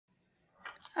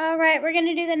All right, we're going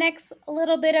to do the next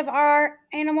little bit of our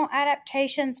animal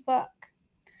adaptations book.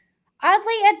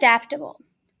 Oddly adaptable.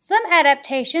 Some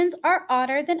adaptations are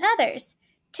odder than others.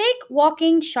 Take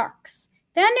walking sharks.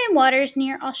 Found in waters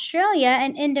near Australia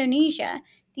and Indonesia,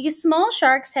 these small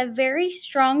sharks have very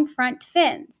strong front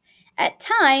fins. At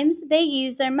times, they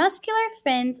use their muscular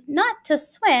fins not to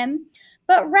swim,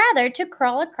 but rather to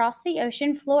crawl across the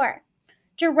ocean floor.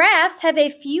 Giraffes have a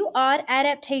few odd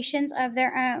adaptations of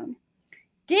their own.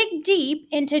 Dig deep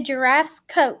into giraffe's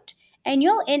coat, and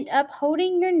you'll end up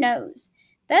holding your nose.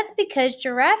 That's because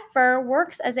giraffe fur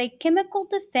works as a chemical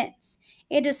defense.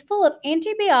 It is full of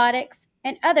antibiotics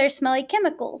and other smelly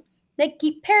chemicals that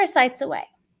keep parasites away.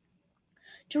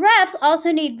 Giraffes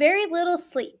also need very little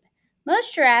sleep.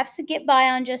 Most giraffes get by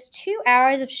on just 2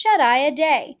 hours of shut-eye a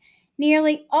day.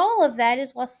 Nearly all of that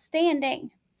is while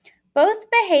standing.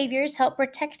 Both behaviors help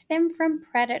protect them from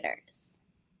predators.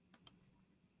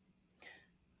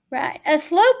 Right, a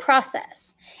slow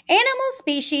process. Animal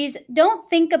species don't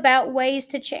think about ways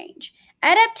to change.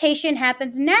 Adaptation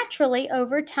happens naturally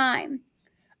over time.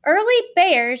 Early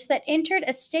bears that entered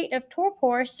a state of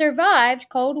torpor survived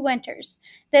cold winters.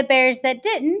 The bears that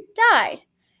didn't died.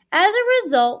 As a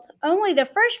result, only the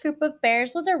first group of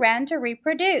bears was around to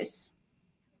reproduce.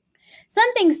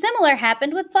 Something similar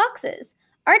happened with foxes.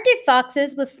 Arctic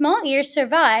foxes with small ears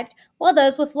survived, while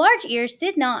those with large ears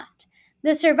did not.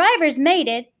 The survivors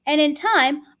mated, and in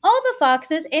time, all the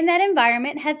foxes in that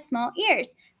environment had small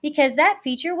ears because that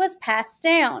feature was passed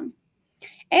down.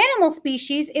 Animal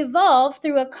species evolve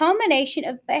through a combination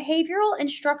of behavioral and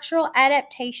structural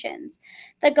adaptations.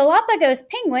 The Galapagos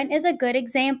penguin is a good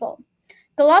example.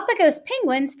 Galapagos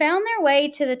penguins found their way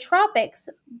to the tropics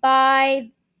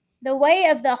by the way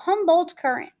of the Humboldt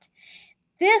Current.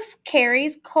 This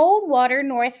carries cold water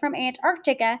north from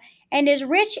Antarctica and is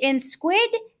rich in squid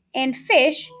and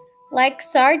fish like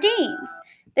sardines.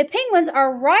 The penguins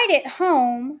are right at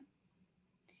home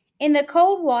in the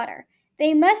cold water.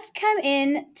 They must come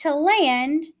in to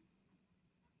land,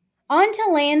 onto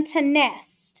land to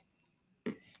nest.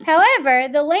 However,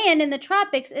 the land in the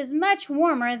tropics is much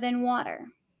warmer than water.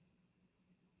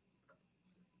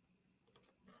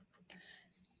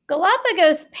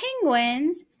 Galapagos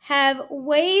penguins have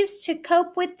ways to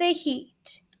cope with the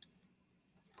heat.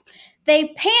 They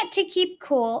pant to keep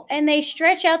cool, and they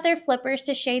stretch out their flippers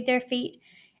to shade their feet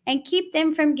and keep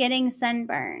them from getting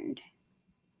sunburned.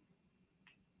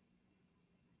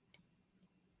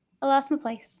 I lost my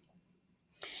place.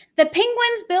 The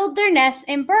penguins build their nests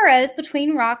in burrows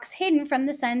between rocks hidden from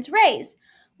the sun's rays.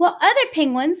 While other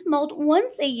penguins molt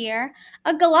once a year,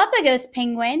 a Galapagos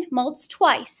penguin molts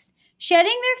twice.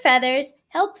 Shedding their feathers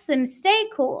helps them stay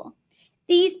cool.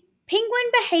 These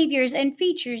penguin behaviors and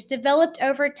features developed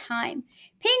over time.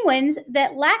 Penguins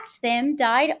that lacked them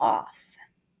died off.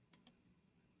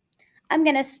 I'm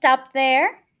going to stop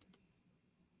there.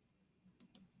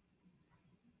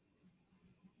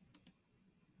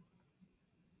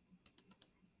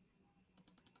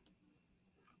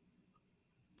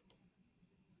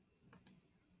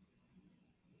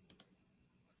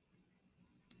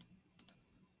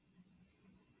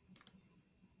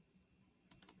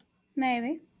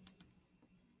 Maybe.